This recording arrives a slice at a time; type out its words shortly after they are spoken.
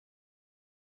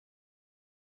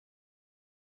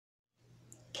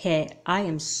Kit, I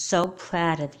am so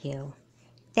proud of you.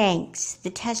 Thanks. The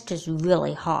test is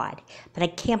really hard, but I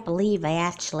can't believe I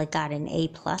actually got an A+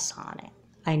 on it.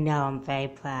 I know, I'm very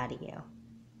proud of you.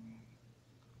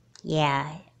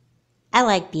 Yeah, I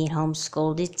like being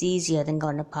homeschooled. It's easier than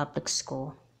going to public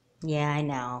school. Yeah, I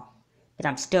know. But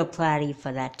I'm still proud of you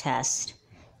for that test.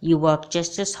 You work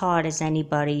just as hard as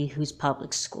anybody who's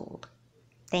public schooled.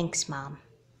 Thanks, Mom.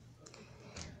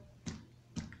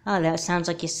 Oh, that sounds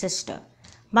like your sister.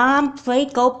 Mom,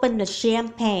 break open the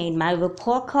champagne. My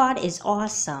report card is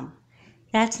awesome.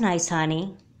 That's nice,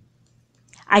 honey.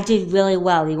 I did really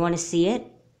well. You want to see it?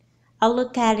 I'll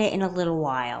look at it in a little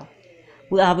while.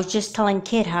 Well, I was just telling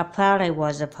Kit how proud I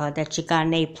was of her that she got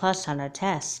an A+ on her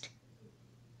test.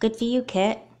 Good for you,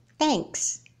 Kit.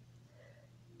 Thanks.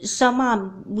 So,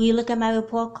 Mom, will you look at my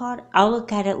report card? I'll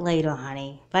look at it later,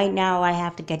 honey. Right now, I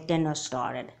have to get dinner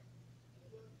started.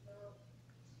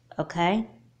 Okay?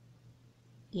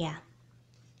 Yeah.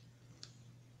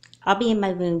 I'll be in my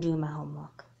room doing my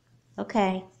homework.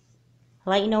 Okay.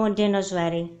 I'll let you know when dinner's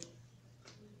ready.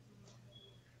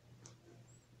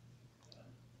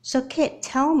 So, Kit,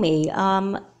 tell me,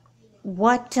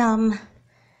 what kind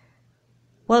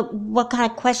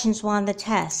of questions were on the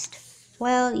test?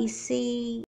 Well, you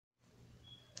see,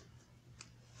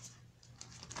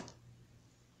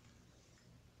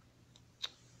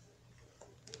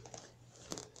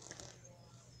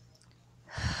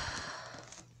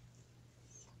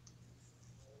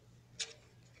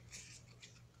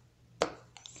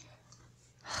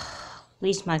 at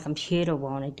least my computer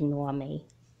won't ignore me.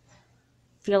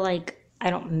 I feel like I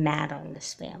don't matter in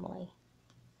this family.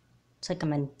 It's like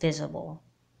I'm invisible.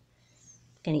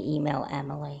 I'm gonna email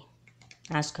Emily.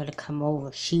 Ask her to come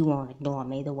over. She won't ignore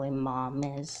me the way Mom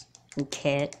is. And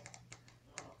Kit.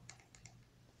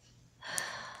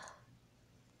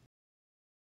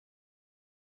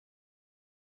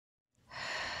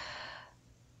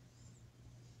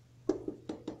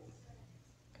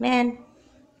 Come in.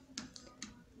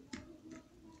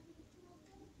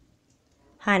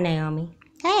 Hi, Naomi.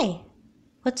 Hey,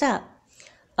 what's up?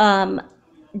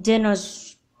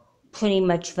 Dinner's pretty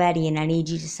much ready and I need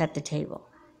you to set the table.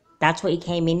 That's what you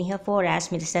came in here for, to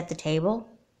ask me to set the table?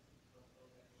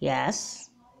 Yes.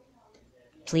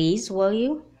 Please, will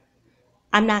you?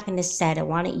 I'm not going to set it.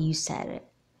 Why don't you set it?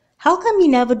 How come you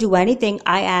never do anything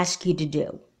I ask you to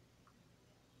do?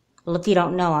 Well, if you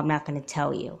don't know, I'm not going to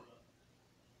tell you.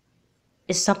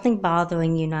 Is something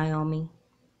bothering you, Naomi?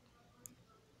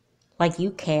 Like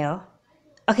you care?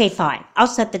 Okay, fine. I'll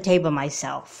set the table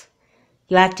myself.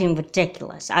 You're acting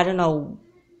ridiculous. I don't know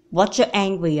what you're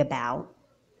angry about,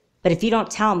 but if you don't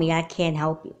tell me, I can't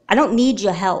help you. I don't need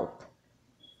your help.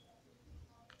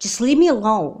 Just leave me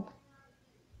alone.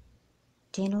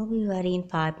 Dinner will be ready in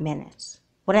 5 minutes.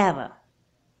 Whatever.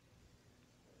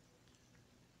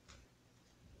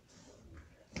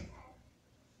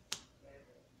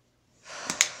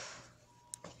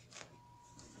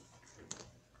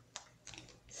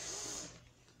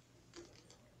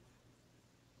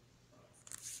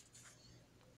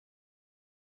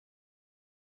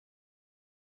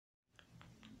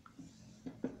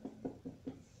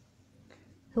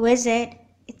 Who is it?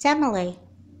 It's Emily.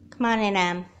 Come on in,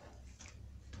 Em.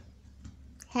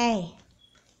 Hey.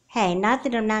 Hey, not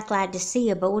that I'm not glad to see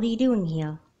you, but what are you doing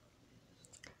here?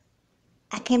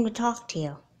 I came to talk to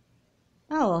you.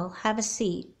 Oh, well, have a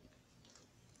seat.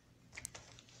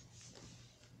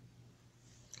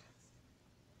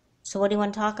 So what do you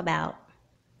want to talk about?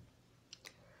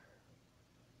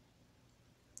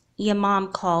 Your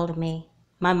mom called me.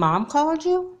 My mom called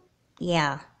you?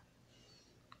 Yeah.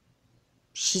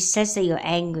 She says that you're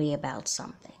angry about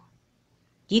something.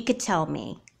 You could tell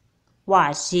me.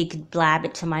 Why, so you could blab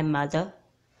it to my mother?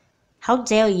 How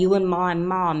dare you and my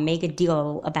mom make a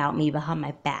deal about me behind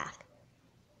my back?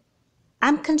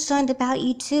 I'm concerned about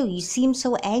you too. You seem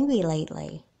so angry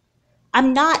lately.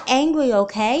 I'm not angry,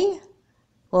 okay?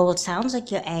 Well, it sounds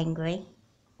like you're angry.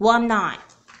 Well, I'm not.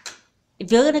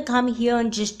 If you're gonna come here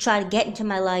and just try to get into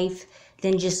my life,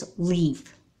 then just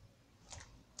leave.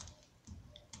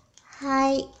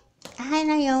 Hi. Hi,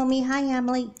 Naomi. Hi,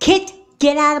 Emily. Kit,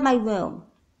 get out of my room.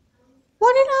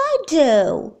 What did I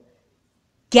do?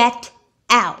 Get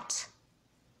out.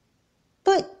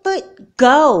 But,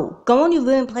 go. Go in your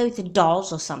room and play with the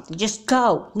dolls or something. Just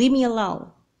go. Leave me alone.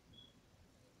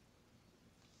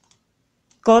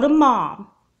 Go to Mom.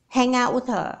 Hang out with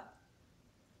her.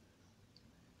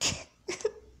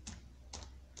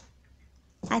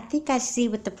 I think I see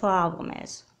what the problem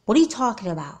is. What are you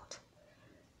talking about?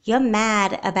 You're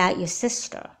mad about your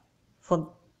sister.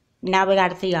 Now we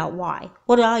gotta figure out why.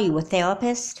 What are you, a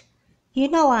therapist? You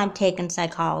know I'm taking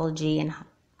psychology and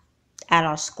at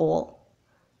our school.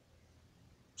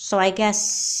 So I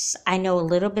guess I know a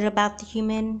little bit about the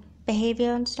human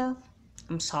behavior and stuff.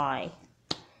 I'm sorry.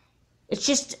 It's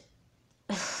just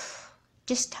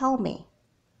tell me.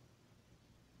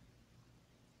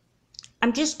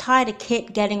 I'm just tired of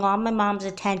Kit getting all my mom's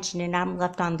attention and I'm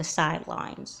left on the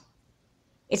sidelines.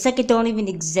 It's like it don't even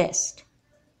exist.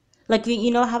 Like,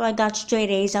 you know how I got straight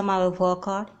A's on my report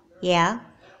card? Yeah?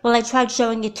 Well, I tried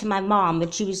showing it to my mom,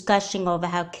 but she was gushing over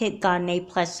how Kit got an A+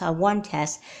 on one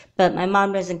test, but my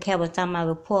mom doesn't care what's on my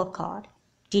report card.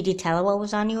 Did you tell her what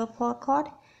was on your report card?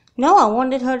 No, I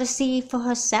wanted her to see for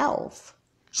herself.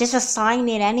 Just assign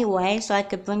it anyway, so I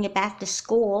could bring it back to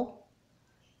school.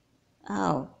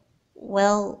 Oh,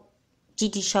 well,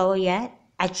 did you show her yet?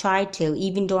 I tried to.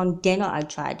 Even during dinner I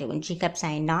tried to, and she kept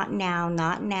saying, not now,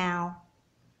 not now.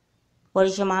 What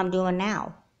is your mom doing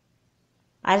now?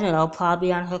 I don't know,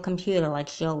 probably on her computer like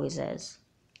she always is.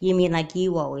 You mean like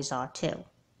you always are too?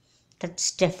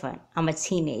 That's different. I'm a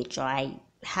teenager. I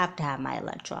have to have my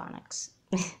electronics.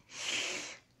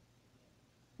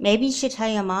 Maybe you should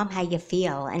tell your mom how you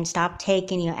feel and stop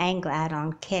taking your anger out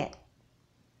on Kit.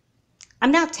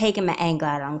 I'm not taking my anger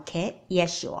out on Kit.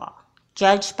 Yes, you are.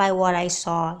 Judged by what I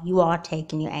saw, you are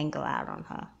taking your anger out on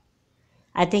her.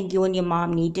 I think you and your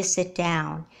mom need to sit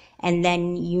down, and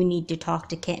then you need to talk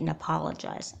to Kit and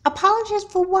apologize. Apologize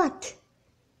for what?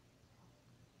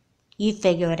 You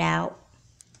figure it out.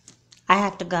 I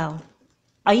have to go.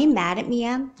 Are you mad at me,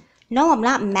 Em? No, I'm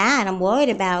not mad. I'm worried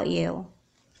about you.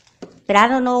 But I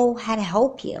don't know how to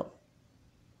help you.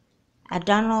 I've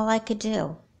done all I could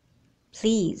do.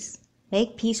 Please,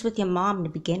 make peace with your mom to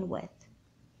begin with.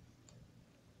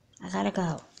 I gotta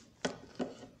go.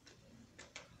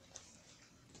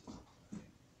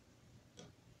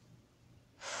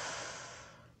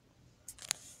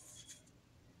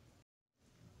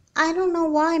 I don't know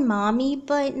why, Mommy,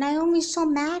 but Naomi's so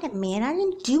mad at me and I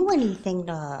didn't do anything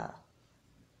to her.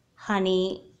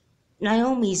 Honey,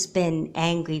 Naomi's been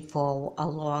angry for a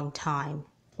long time.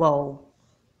 Well,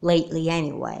 lately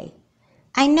anyway.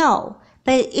 I know,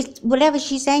 but it's whatever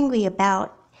she's angry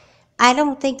about, I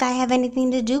don't think I have anything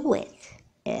to do with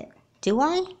it. Do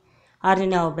I? I don't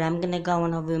know, but I'm gonna go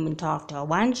in her room and talk to her.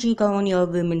 Why don't you go in your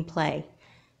room and play?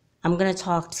 I'm gonna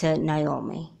talk to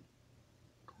Naomi.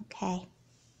 Okay.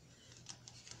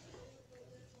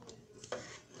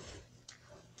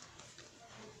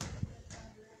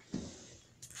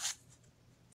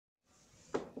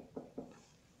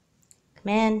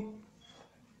 Come in.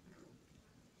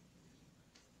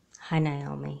 Hi,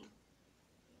 Naomi.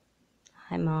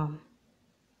 Hi, Mom.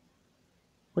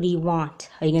 What do you want?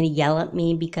 Are you going to yell at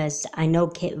me? Because I know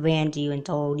Kit ran to you and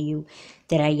told you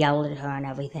that I yelled at her and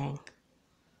everything.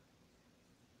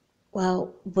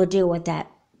 Well, we'll deal with that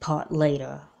part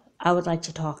later. I would like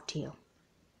to talk to you.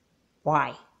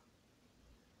 Why?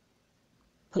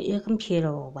 Put your computer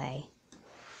away,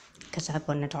 because I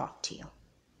want to talk to you.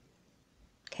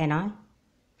 Can I?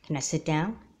 Can I sit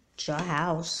down? It's your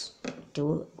house.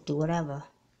 Do whatever.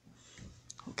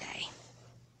 Okay.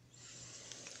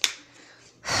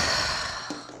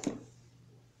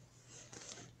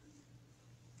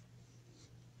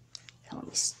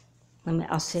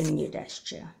 I'll sit in your desk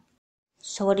chair.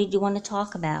 So what did you want to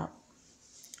talk about?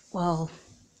 Well,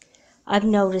 I've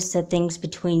noticed that things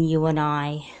between you and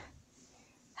I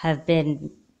have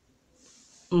been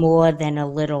more than a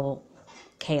little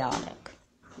chaotic.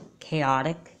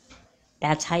 Chaotic?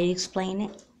 That's how you explain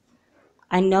it?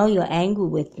 I know you're angry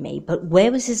with me, but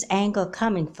where was this anger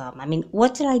coming from? I mean,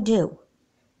 what did I do?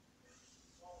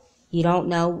 You don't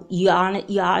know? You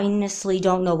honestly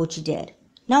don't know what you did?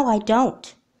 No, I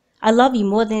don't. I love you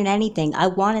more than anything. I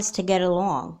want us to get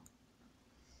along.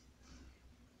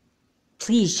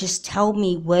 Please just tell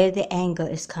me where the anger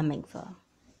is coming from.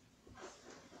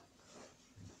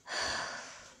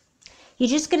 You're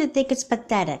just going to think it's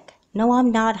pathetic. No,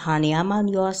 I'm not, honey. I'm on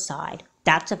your side.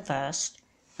 That's a first.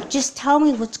 Just tell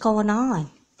me what's going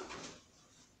on.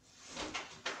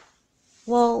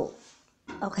 Well,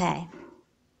 okay.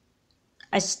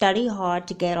 I study hard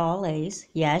to get all A's.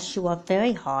 Yes, you work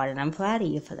very hard, and I'm proud of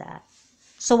you for that.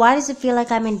 So why does it feel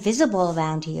like I'm invisible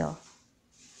around here?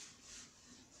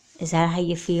 Is that how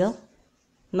you feel?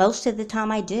 Most of the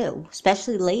time I do,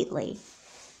 especially lately.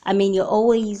 I mean, you're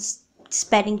always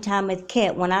spending time with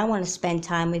Kit. When I want to spend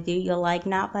time with you, you're like,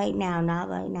 not right now, not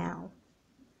right now.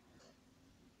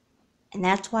 And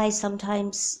that's why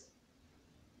sometimes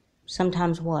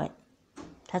what?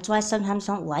 That's why I sometimes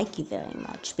don't like you very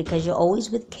much, because you're always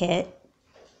with Kit,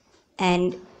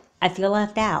 and I feel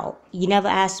left out. You never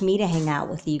ask me to hang out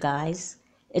with you guys.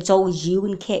 It's always you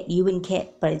and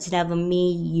Kit, but it's never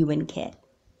me, you and Kit.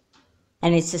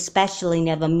 And it's especially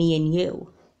never me and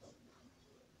you.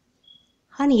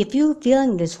 Honey, if you're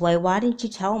feeling this way, why didn't you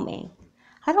tell me?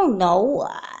 I don't know.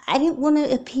 I didn't want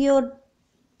to appear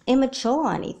immature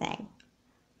or anything.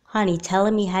 Honey,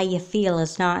 telling me how you feel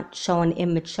is not showing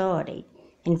immaturity.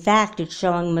 In fact, it's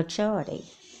showing maturity.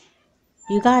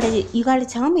 You gotta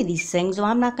tell me these things or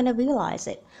I'm not gonna realize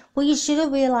it. Well, you should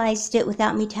have realized it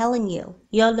without me telling you.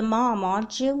 You're the mom,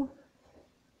 aren't you?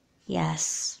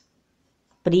 Yes,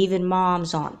 but even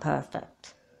moms aren't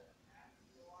perfect.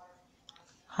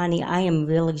 Honey, I am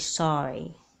really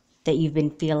sorry that you've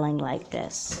been feeling like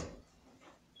this.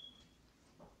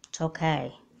 It's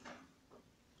okay.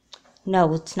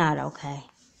 No, it's not okay.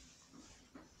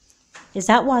 Is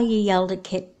that why you yelled at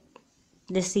Kit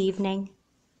this evening?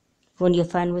 When your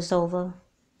friend was over?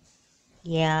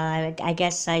 Yeah, I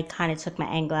guess I kind of took my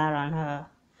anger out on her.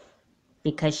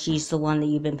 Because she's the one that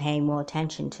you've been paying more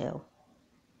attention to.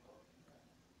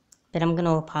 But I'm going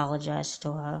to apologize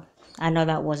to her. I know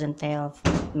that wasn't fair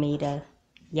of me to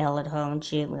yell at her and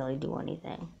she didn't really do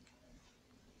anything.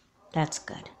 That's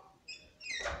good.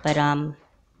 But,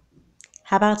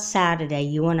 how about Saturday,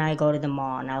 you and I go to the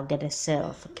mall and I'll get a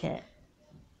sale for Kit?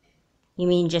 You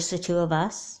mean just the two of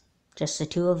us? Just the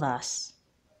two of us.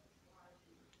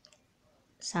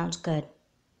 Sounds good.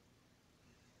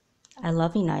 I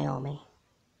love you, Naomi.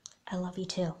 I love you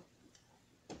too.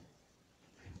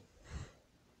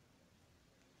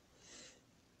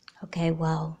 Okay,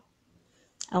 well,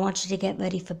 I want you to get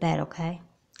ready for bed, okay?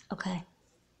 Okay.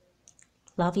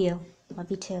 Love you. Love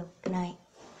you too. Good night.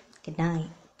 Good night.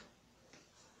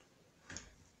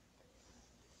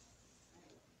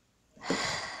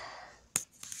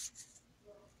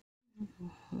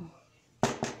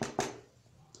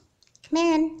 Come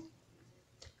in.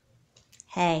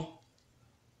 Hey.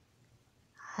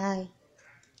 Hi.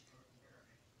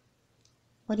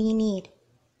 What do you need?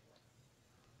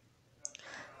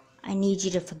 I need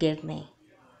you to forgive me.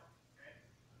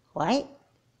 What?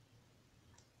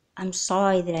 I'm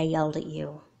sorry that I yelled at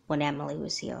you when Emily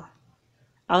was here.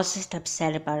 I was just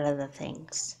upset about other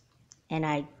things. And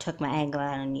I took my anger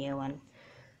out on you, and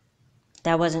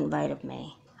that wasn't right of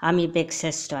me. I'm your big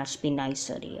sister. I should be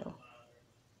nicer to you.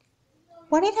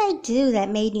 What did I do that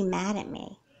made you mad at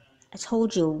me? I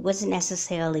told you it wasn't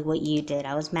necessarily what you did.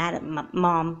 I was mad at my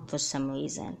mom for some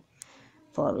reason.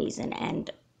 For a reason. And,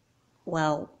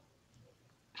 well,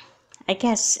 I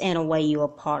guess in a way you were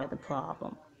part of the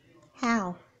problem.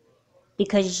 How?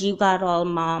 Because you got all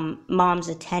mom's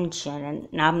attention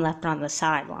and I'm left on the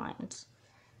sidelines.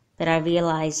 But I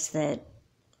realized that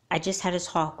I just had a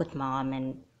talk with mom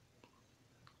and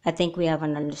I think we have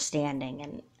an understanding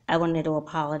and I wanted to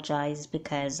apologize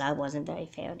because I wasn't very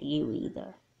fair to you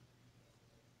either.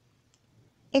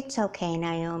 It's okay,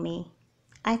 Naomi.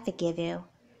 I forgive you.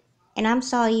 And I'm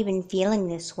sorry you've been feeling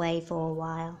this way for a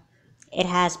while. It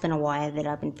has been a while that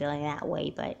I've been feeling that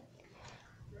way, but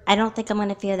I don't think I'm going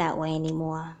to feel that way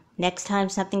anymore. Next time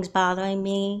something's bothering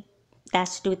me,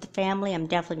 that's to do with the family, I'm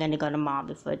definitely going to go to mom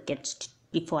before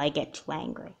I get too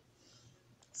angry.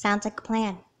 Sounds like a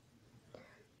plan.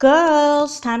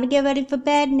 Girls, time to get ready for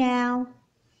bed now.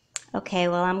 Okay,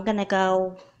 well, I'm going to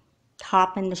go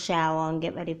hop in the shower and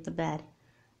get ready for bed.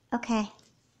 Okay.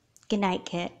 Good night,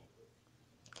 Kit.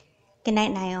 Good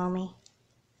night, Naomi.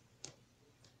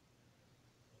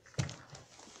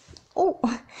 Oh,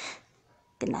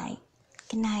 good night.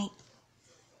 Good night.